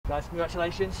Guys,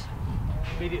 congratulations.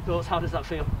 Immediate thoughts, how does that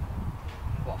feel?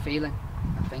 What a feeling,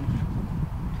 I think.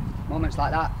 Moments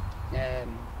like that,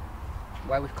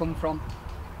 where we've come from,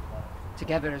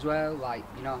 together as well, like,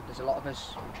 you know, there's a lot of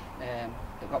us that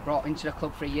got brought into the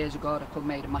club 3 years ago. The club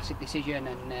made a massive decision,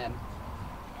 and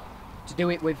to do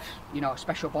it with, you know, a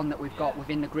special bond that we've got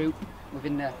within the group,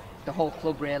 within the whole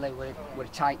club really. We're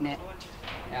tight-knit,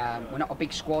 we're not a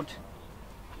big squad,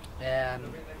 and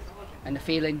the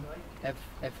feeling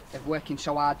of working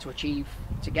so hard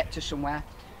to get to somewhere.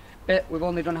 But we've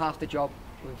only done half the job.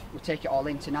 We take it all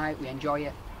in tonight, we enjoy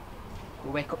it.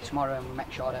 We wake up tomorrow and we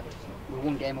make sure that we're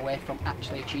one game away from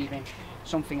actually achieving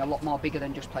something a lot more bigger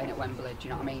than just playing at Wembley, do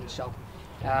you know what I mean? So,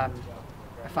 a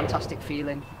fantastic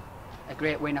feeling, a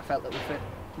great win. I felt that we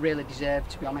really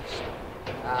deserved, to be honest.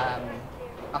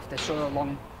 After so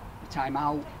long time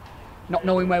out, not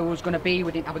knowing where we was going to be,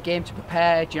 we didn't have a game to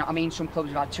prepare, do you know what I mean? Some clubs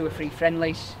have had 2 or 3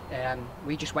 friendlies.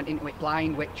 We just went into it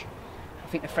blind, which I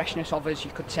think the freshness of us,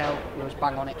 you could tell we was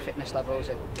bang on it, fitness levels,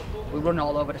 and we run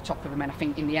all over the top of them, and I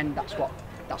think in the end that's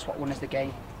what won us the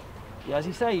game. Yeah, as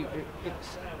you say,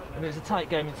 it was a tight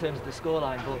game in terms of the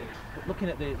scoreline, but looking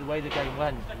at the way the game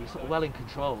went, you were sort of well in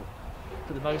control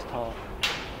for the most part.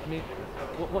 I mean,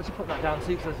 what do you put that down to?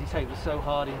 Because as you say, it was so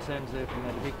hard in terms of, you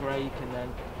know, the big break and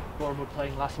then Boreham Wood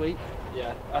playing last week.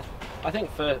 Yeah, I think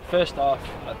for first half,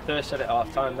 Thirst said at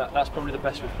half time, that's probably the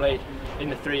best we've played in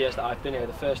the 3 years that I've been here.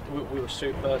 The first, we were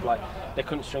superb, like they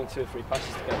couldn't string 2 or 3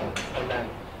 passes together, and then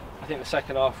I think the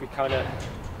second half we kind of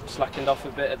slackened off a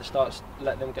bit at the start,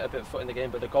 let them get a bit of foot in the game,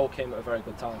 but the goal came at a very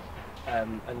good time,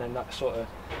 and then that sort of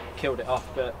killed it off.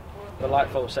 But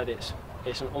like Phil said, it's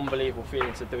an unbelievable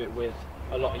feeling to do it with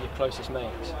a lot of your closest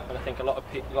mates, and I think a lot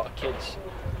of kids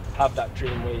have that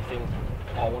dream where you think,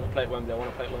 oh, I want to play at Wembley, I want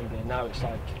to play at Wembley, and now it's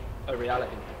like a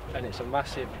reality, and it's a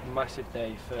massive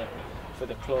day for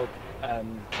the club,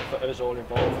 for us all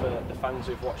involved, for the fans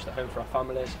who've watched at home, for our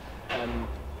families,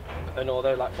 and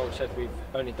although, like folks said, we've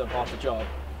only done half the job,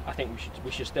 I think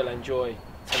we should still enjoy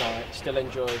tonight, still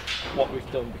enjoy what we've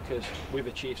done, because we've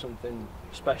achieved something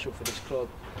special for this club,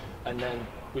 and then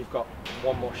we've got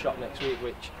one more shot next week,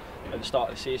 which at the start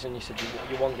of the season you said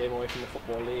you're one game away from the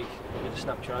Football League, you just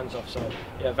snapped your hands off. So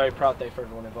yeah, very proud day for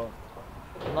everyone involved.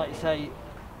 And like you say,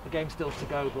 the game's still to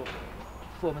go, but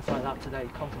performance like that today,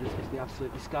 confidence must be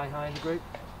absolutely sky high in the group.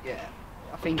 Yeah,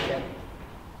 I think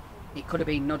it could have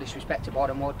been, no disrespect to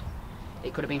Boreham Wood,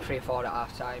 it could have been 3 or 4 at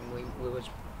half time. We was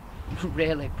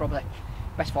really probably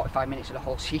best 45 minutes of the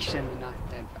whole season,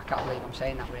 and I can't believe I'm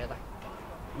saying that really.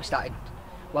 We started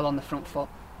well on the front foot.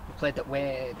 We played that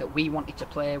way that we wanted to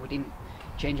play. We didn't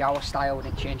change our style, we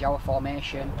didn't change our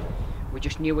formation. We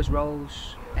just knew us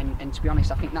roles, and to be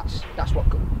honest, I think that's what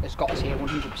has got us here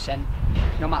 100%.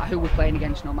 No matter who we're playing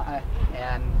against, no matter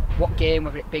what game,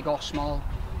 whether it's big or small,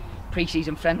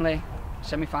 pre-season friendly,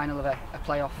 semi-final of a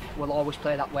playoff, we'll always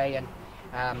play that way.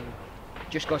 And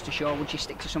just goes to show, once you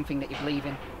stick to something that you believe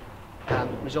in,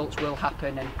 results will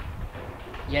happen. And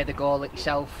yeah, the goal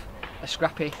itself, a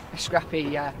scrappy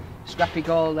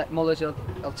goal that Mullers will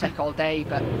take all day,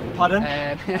 but Pardon?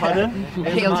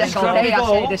 he'll take all day. I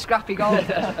say the scrappy goal,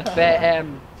 but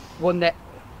one that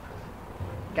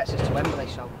gets us to Wembley.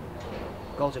 So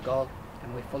goal's a goal,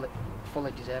 and we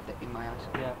fully deserved it in my eyes.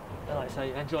 Yeah, and like I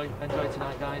say, enjoy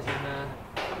tonight, guys, and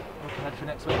look ahead for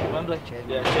next week at Wembley. Cheers,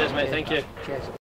 yeah, cheers, mate. Thank you. Cheers.